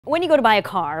When you go to buy a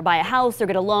car, buy a house, or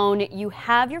get a loan, you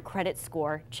have your credit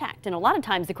score checked. And a lot of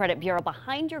times the credit bureau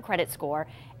behind your credit score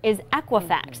is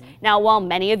Equifax. Now, while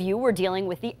many of you were dealing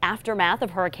with the aftermath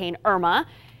of Hurricane Irma,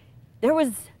 there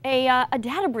was a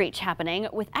data breach happening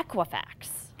with Equifax.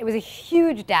 It was a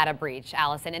huge data breach,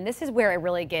 Allison, and this is where it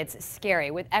really gets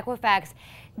scary. With Equifax,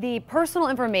 the personal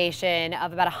information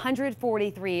of about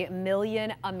 143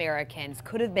 million Americans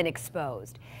could have been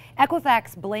exposed.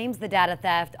 Equifax blames the data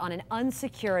theft on an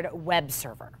unsecured web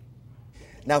server.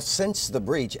 Now, since the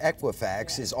breach,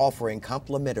 Equifax is offering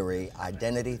complimentary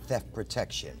identity theft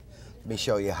protection. Let me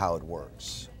show you how it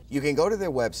works. You can go to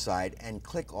their website and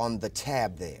click on the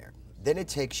tab there. Then it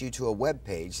takes you to a web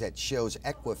page that shows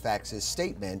Equifax's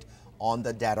statement on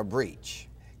the data breach.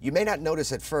 You may not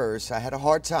notice at first, I had a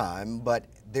hard time, but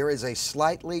there is a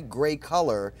slightly gray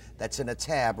color that's in a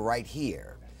tab right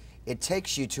here. It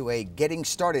takes you to a getting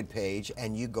started page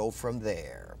and you go from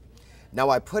there. Now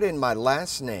I put in my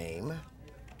last name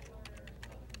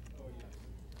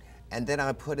and then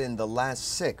I put in the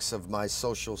last 6 of my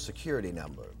social security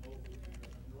number.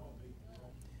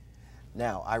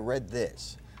 Now I read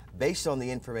this. Based on the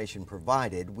information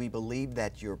provided, we believe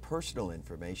that your personal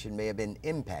information may have been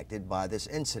impacted by this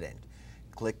incident.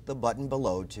 Click the button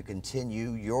below to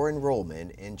continue your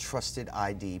enrollment in Trusted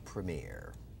ID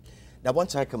Premier. Now,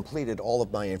 once I completed all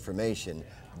of my information,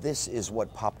 this is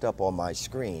what popped up on my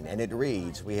screen, and it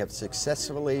reads, "We have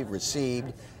successfully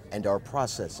received and are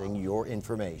processing your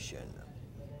information."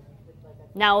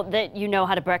 Now that you know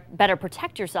how to better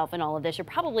protect yourself in all of this, you're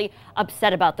probably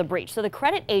upset about the breach. So the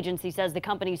credit agency says the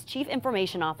company's chief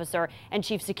information officer and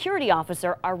chief security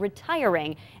officer are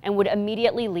retiring and would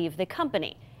immediately leave the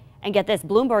company. And get this,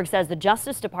 Bloomberg says the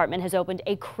Justice Department has opened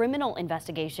a criminal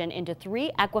investigation into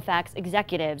 3 Equifax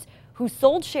executives who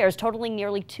sold shares totaling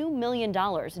nearly $2 million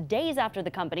days after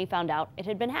the company found out it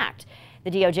had been hacked.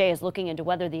 The DOJ is looking into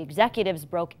whether the executives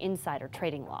broke insider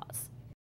trading laws.